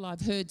people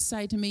I've heard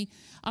say to me,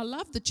 I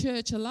love the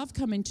church, I love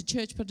coming to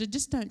church, but I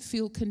just don't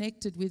feel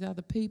connected with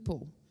other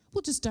people.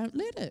 Well, just don't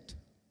let it.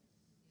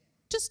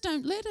 Just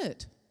don't let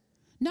it.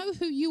 Know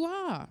who you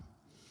are.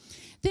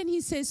 Then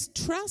he says,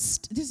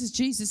 trust, this is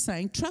Jesus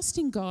saying, trust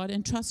in God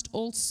and trust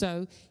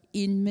also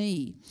in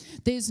me.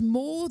 There's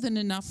more than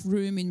enough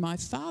room in my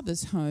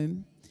Father's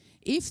home.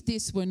 If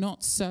this were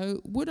not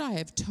so, would I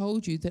have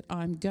told you that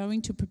I'm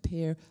going to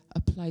prepare a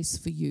place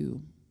for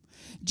you?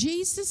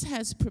 Jesus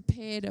has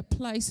prepared a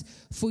place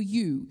for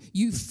you.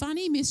 You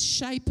funny,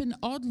 misshapen,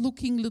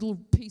 odd-looking little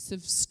piece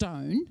of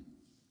stone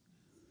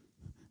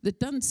that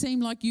doesn't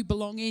seem like you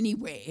belong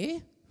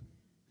anywhere.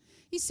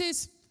 He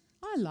says,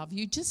 I love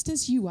you just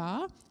as you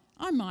are.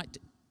 I might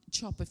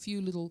chop a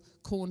few little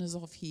corners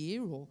off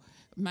here or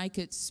make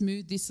it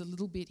smooth this a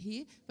little bit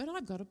here, but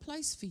I've got a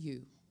place for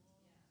you.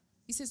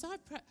 He says,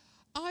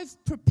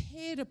 I've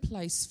prepared a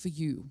place for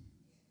you.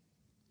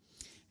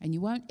 And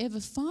you won't ever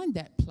find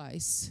that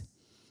place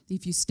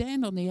if you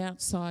stand on the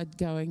outside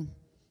going,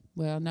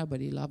 well,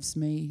 nobody loves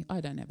me. I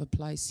don't have a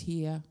place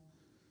here.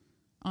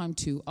 I'm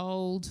too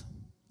old.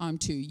 I'm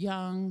too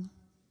young.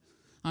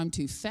 I'm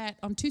too fat.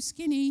 I'm too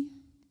skinny.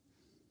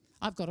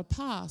 I've got a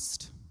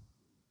past.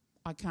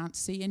 I can't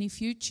see any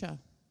future.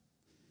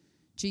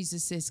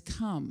 Jesus says,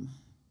 come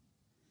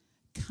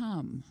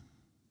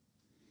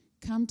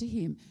to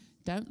him.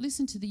 Don't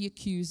listen to the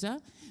accuser,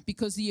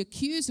 because the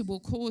accuser will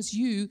cause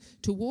you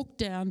to walk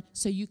down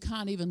so you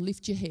can't even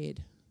lift your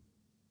head.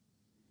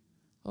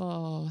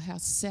 Oh, how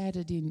sad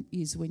it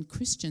is when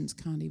Christians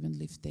can't even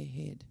lift their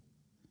head.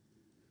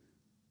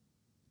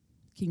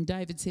 King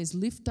David says,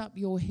 lift up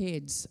your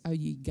heads, O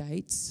ye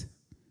gates,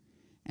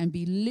 and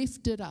be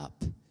lifted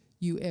up,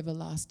 you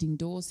everlasting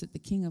doors, that the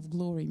King of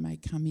glory may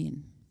come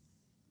in.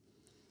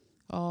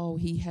 Oh,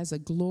 he has a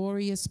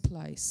glorious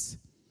place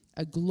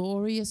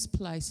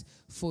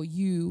for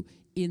you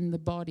in the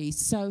body.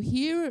 So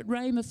here at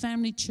Rhema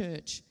Family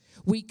Church,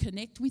 we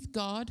connect with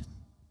God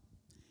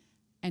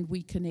and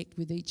we connect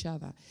with each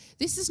other.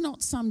 This is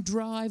not some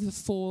drive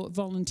for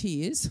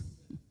volunteers,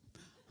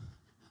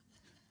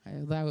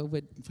 although it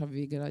would probably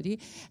be a good idea.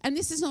 And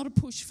this is not a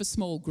push for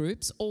small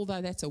groups,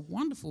 although that's a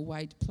wonderful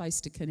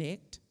place to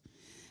connect.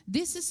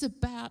 This is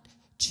about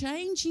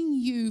changing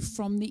you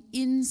from the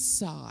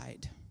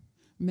inside.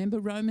 Remember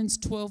Romans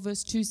 12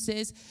 verse 2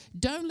 says,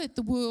 don't let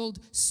the world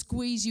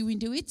squeeze you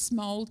into its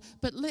mold,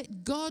 but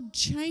let God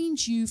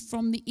change you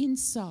from the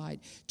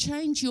inside.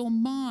 Change your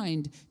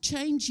mind,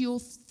 change your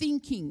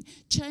thinking,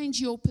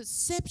 change your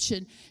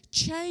perception,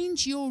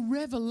 change your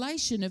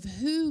revelation of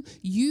who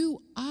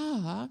you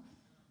are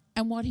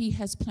and what he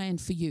has planned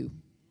for you.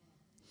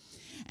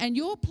 And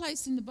your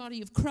place in the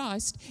body of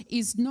Christ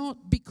is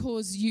not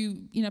because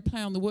you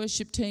play on the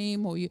worship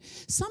team or you.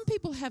 Some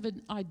people have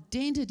an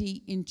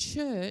identity in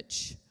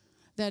church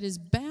that is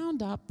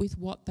bound up with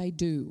what they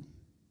do.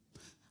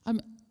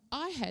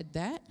 I had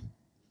that.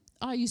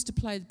 I used to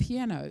play the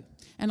piano,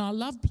 and I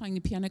loved playing the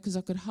piano because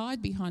I could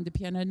hide behind the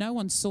piano. No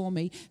one saw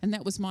me, and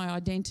that was my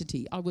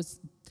identity. I was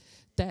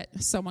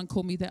that. Someone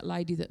called me that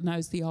lady that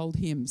knows the old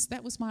hymns.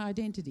 That was my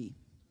identity.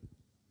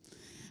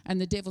 And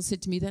the devil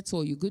said to me, that's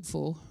all you're good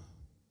for.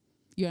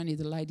 You're only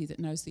the lady that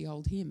knows the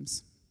old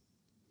hymns.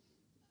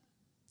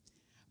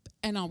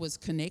 And I was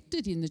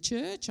connected in the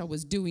church. I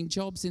was doing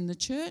jobs in the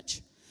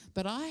church.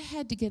 But I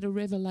had to get a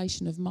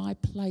revelation of my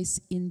place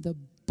in the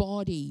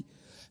body.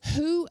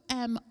 Who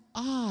am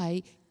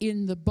I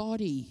in the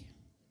body?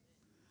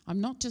 I'm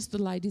not just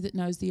the lady that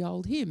knows the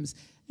old hymns.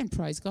 And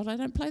praise God, I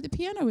don't play the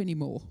piano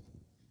anymore.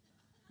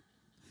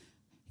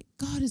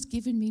 God has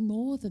given me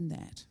more than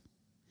that.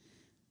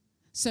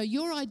 So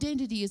your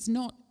identity is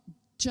not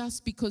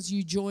just because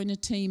you join a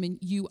team and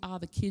you are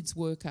the kids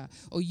worker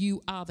or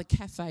you are the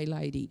cafe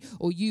lady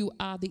or you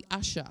are the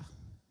usher.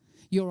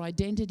 Your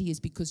identity is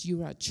because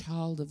you are a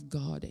child of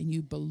God and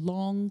you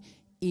belong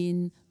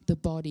in the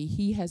body.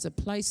 He has a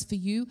place for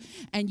you,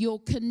 and your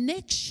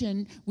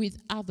connection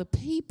with other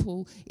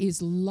people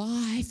is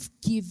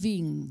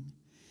life-giving.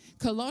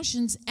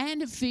 Colossians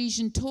and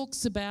Ephesians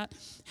talks about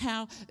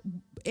how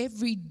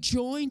every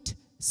joint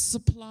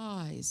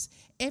supplies.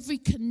 Every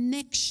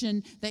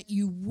connection that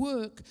you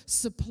work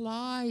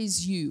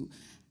supplies you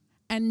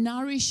and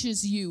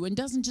nourishes you, and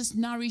doesn't just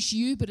nourish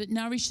you, but it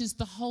nourishes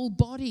the whole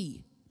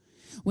body.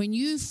 When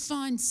you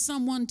find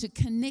someone to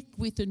connect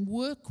with and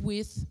work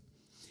with,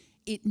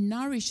 it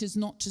nourishes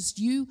not just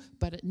you,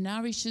 but it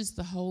nourishes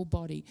the whole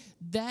body.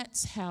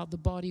 That's how the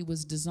body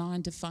was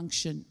designed to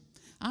function.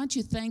 Aren't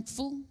you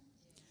thankful?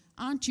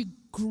 Aren't you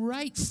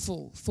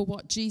grateful for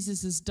what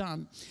Jesus has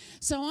done?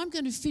 So I'm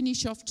going to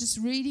finish off just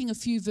reading a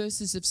few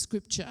verses of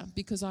Scripture,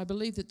 because I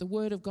believe that the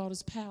Word of God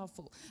is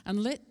powerful.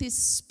 And let this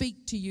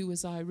speak to you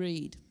as I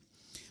read.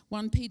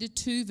 1 Peter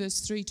 2,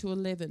 verse 3 to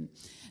 11.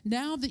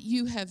 Now that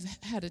you have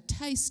had a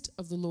taste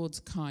of the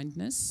Lord's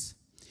kindness,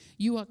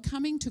 you are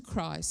coming to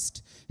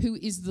Christ, who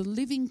is the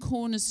living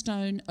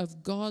cornerstone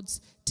of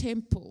God's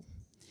temple.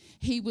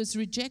 He was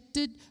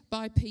rejected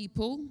by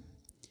people.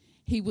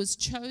 He was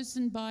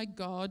chosen by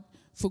God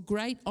for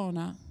great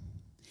honor.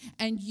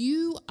 And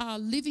you are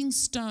living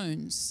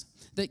stones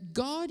that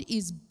God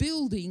is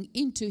building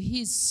into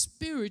his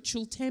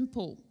spiritual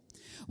temple.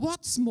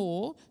 What's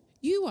more,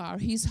 you are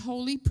his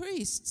holy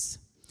priests.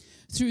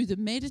 Through the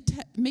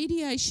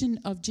mediation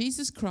of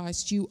Jesus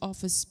Christ, you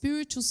offer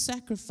spiritual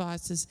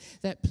sacrifices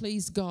that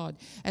please God.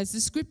 As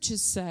the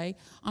scriptures say,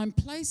 I'm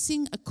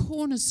placing a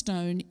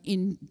cornerstone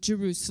in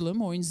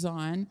Jerusalem or in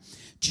Zion,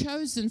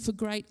 chosen for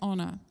great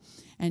honor.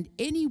 And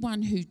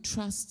anyone who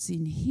trusts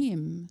in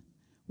him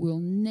will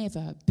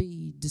never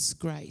be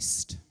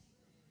disgraced.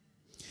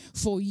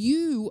 For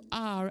you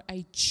are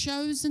a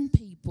chosen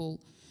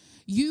people.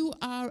 You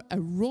are a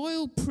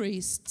royal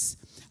priests,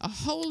 a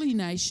holy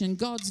nation,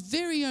 God's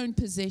very own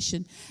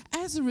possession.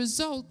 As a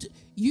result,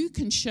 you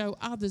can show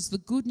others the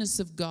goodness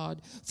of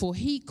God, for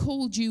he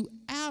called you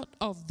out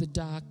of the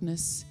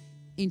darkness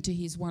into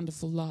his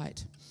wonderful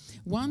light.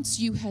 Once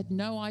you had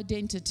no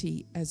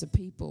identity as a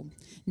people,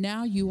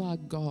 now you are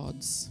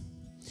God's.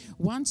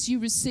 Once you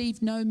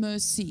received no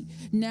mercy,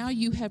 now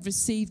you have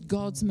received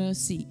God's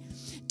mercy.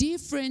 Dear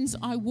friends,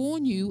 I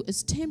warn you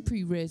as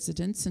temporary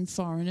residents and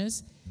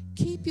foreigners,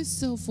 keep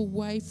yourself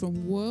away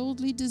from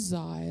worldly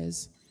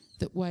desires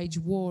that wage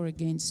war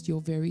against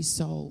your very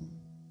soul.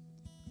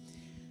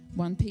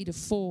 1 Peter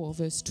 4,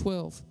 verse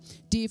 12.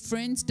 Dear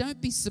friends, don't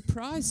be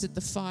surprised at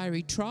the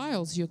fiery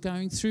trials you're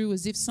going through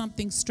as if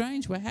something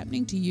strange were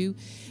happening to you.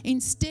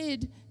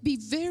 Instead, be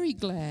very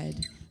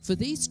glad, for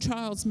these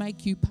trials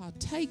make you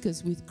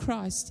partakers with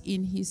Christ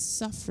in his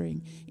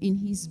suffering, in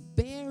his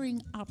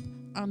bearing up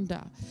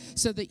under,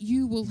 so that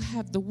you will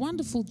have the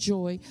wonderful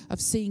joy of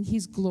seeing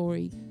his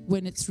glory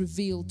when it's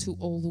revealed to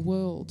all the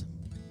world.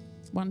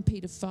 1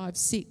 Peter 5,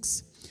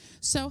 6.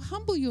 So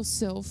humble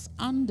yourself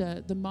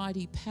under the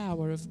mighty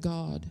power of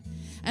God,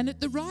 and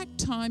at the right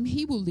time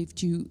he will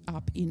lift you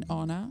up in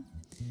honor.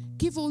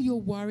 Give all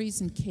your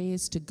worries and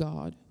cares to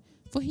God,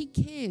 for he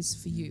cares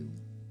for you.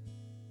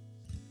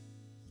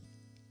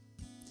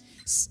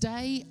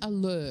 Stay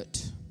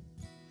alert.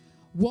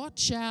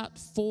 Watch out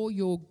for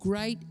your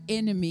great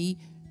enemy,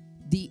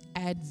 the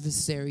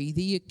adversary,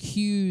 the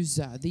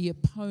accuser, the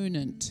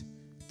opponent,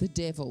 the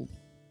devil.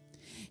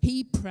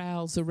 He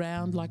prowls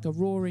around like a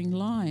roaring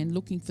lion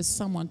looking for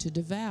someone to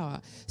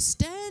devour.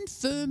 Stand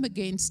firm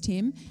against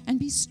him and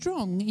be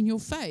strong in your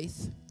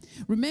faith.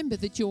 Remember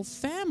that your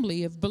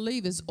family of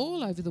believers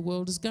all over the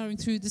world is going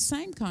through the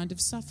same kind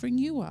of suffering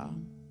you are.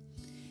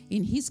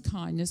 In his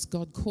kindness,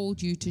 God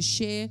called you to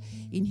share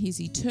in his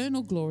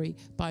eternal glory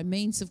by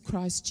means of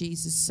Christ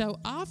Jesus. So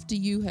after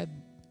you have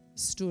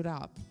stood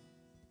up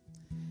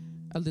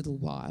a little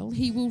while,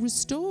 he will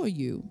restore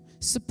you,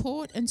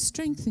 support and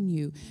strengthen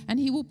you, and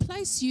he will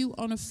place you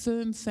on a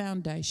firm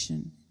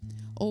foundation.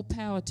 All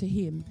power to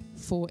him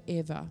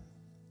forever.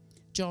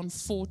 John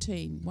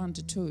 14, 1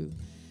 to 2.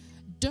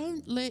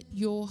 Don't let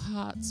your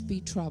hearts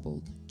be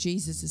troubled.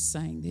 Jesus is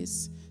saying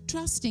this.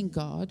 Trust in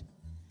God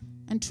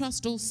and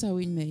trust also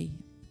in me.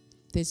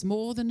 There's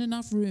more than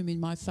enough room in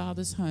my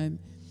Father's home.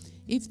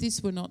 If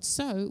this were not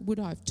so, would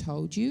I have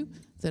told you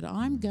that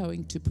I'm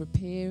going to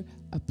prepare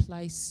a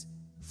place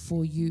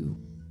for you?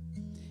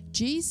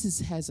 Jesus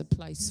has a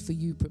place for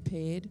you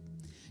prepared.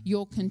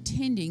 Your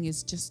contending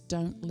is just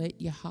don't let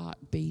your heart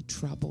be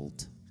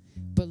troubled.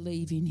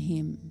 Believe in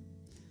him.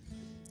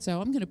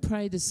 So I'm going to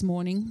pray this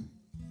morning,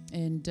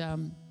 and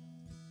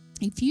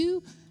if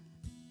you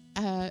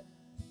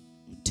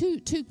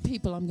two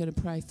people I'm going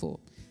to pray for.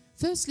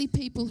 Firstly,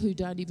 people who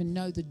don't even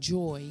know the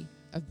joy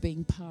of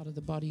being part of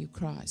the body of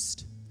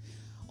Christ.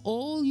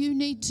 All you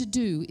need to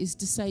do is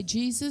to say,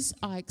 Jesus,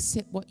 I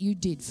accept what you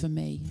did for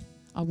me.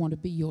 I want to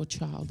be your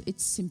child.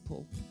 It's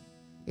simple.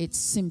 It's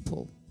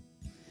simple.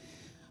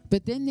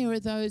 But then there are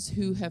those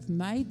who have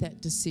made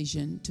that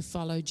decision to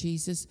follow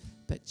Jesus,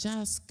 but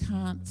just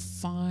can't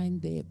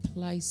find their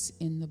place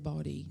in the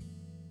body.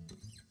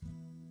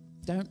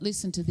 Don't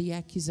listen to the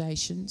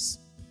accusations.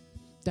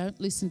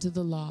 Don't listen to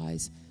the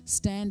lies.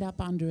 Stand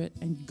up under it,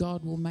 and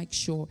God will make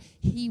sure.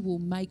 He will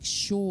make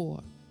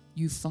sure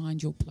you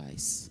find your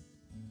place.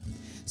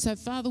 So,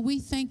 Father, we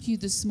thank you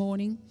this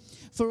morning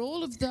for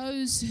all of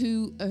those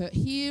who are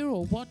here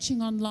or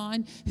watching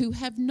online who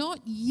have not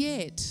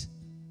yet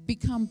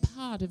become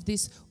part of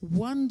this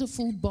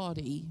wonderful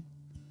body.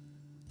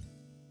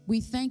 We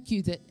thank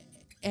you that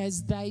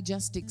as they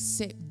just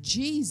accept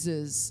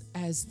Jesus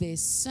as their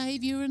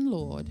Saviour and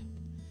Lord,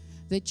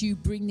 that you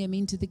bring them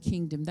into the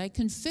kingdom. They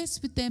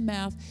confess with their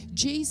mouth,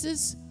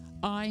 Jesus,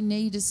 I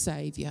need a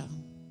Saviour.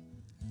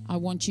 I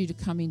want you to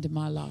come into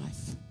my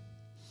life.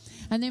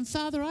 And then,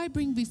 Father, I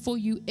bring before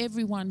you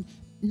everyone,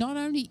 not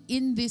only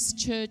in this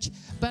church,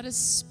 but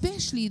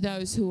especially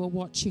those who are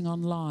watching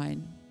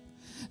online.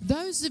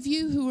 Those of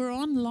you who are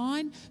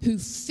online who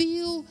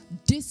feel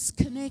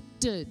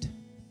disconnected.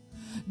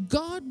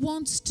 God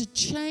wants to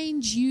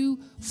change you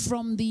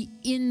from the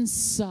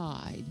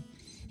inside.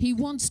 He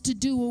wants to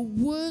do a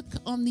work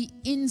on the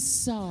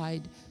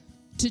inside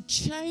to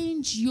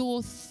change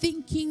your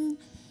thinking,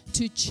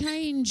 to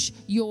change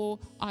your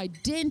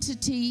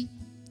identity,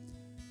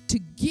 to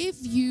give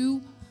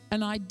you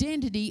an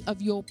identity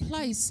of your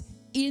place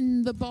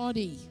in the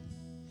body.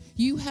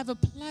 You have a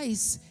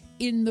place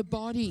in the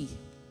body.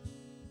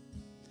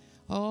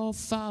 Oh,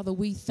 Father,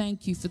 we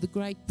thank you for the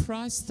great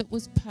price that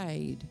was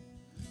paid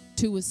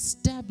to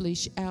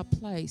establish our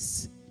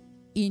place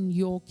in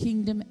your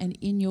kingdom and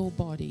in your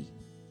body.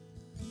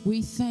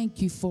 We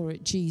thank you for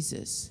it,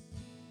 Jesus.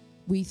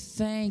 We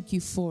thank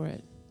you for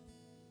it.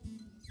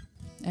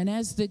 And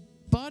as the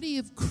body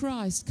of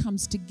Christ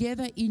comes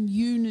together in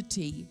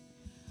unity,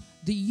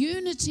 the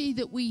unity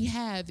that we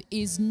have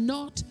is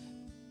not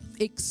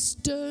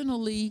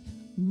externally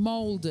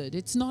molded.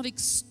 It's not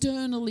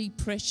externally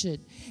pressured.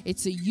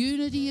 It's a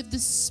unity of the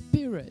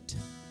Spirit.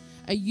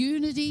 A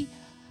unity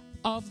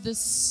of the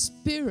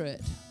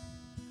Spirit.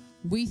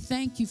 We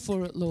thank you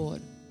for it,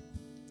 Lord.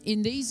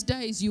 In these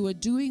days, you are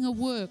doing a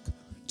work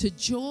to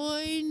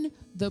join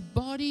the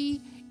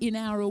body in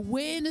our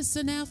awareness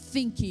and our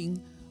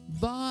thinking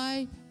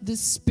by the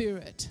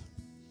Spirit.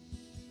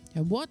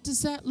 And what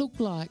does that look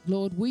like,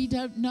 Lord? We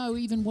don't know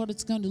even what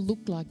it's going to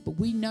look like, but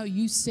we know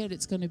you said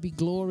it's going to be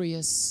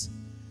glorious.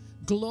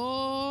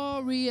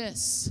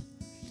 Glorious.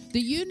 The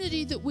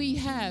unity that we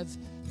have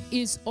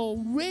is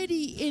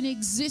already in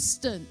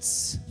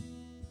existence.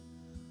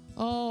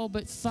 Oh,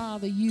 but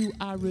Father, you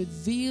are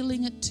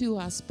revealing it to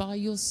us by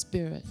your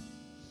Spirit,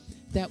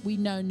 that we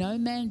know no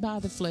man by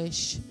the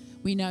flesh.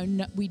 We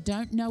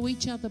don't know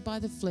each other by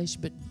the flesh,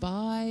 but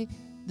by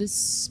the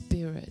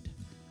Spirit.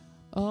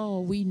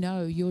 Oh, we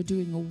know you're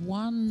doing a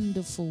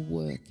wonderful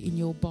work in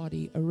your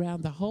body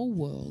around the whole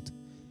world,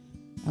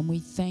 and we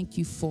thank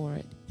you for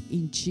it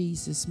in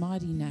Jesus'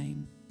 mighty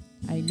name.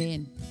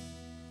 Amen.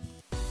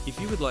 If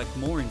you would like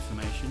more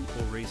information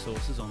or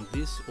resources on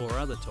this or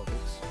other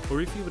topics,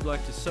 or if you would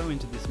like to sow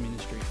into this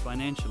ministry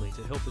financially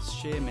to help us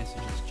share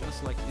messages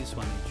just like this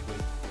one each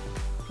week,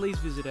 please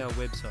visit our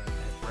website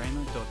at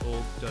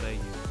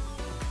rhema.org.au.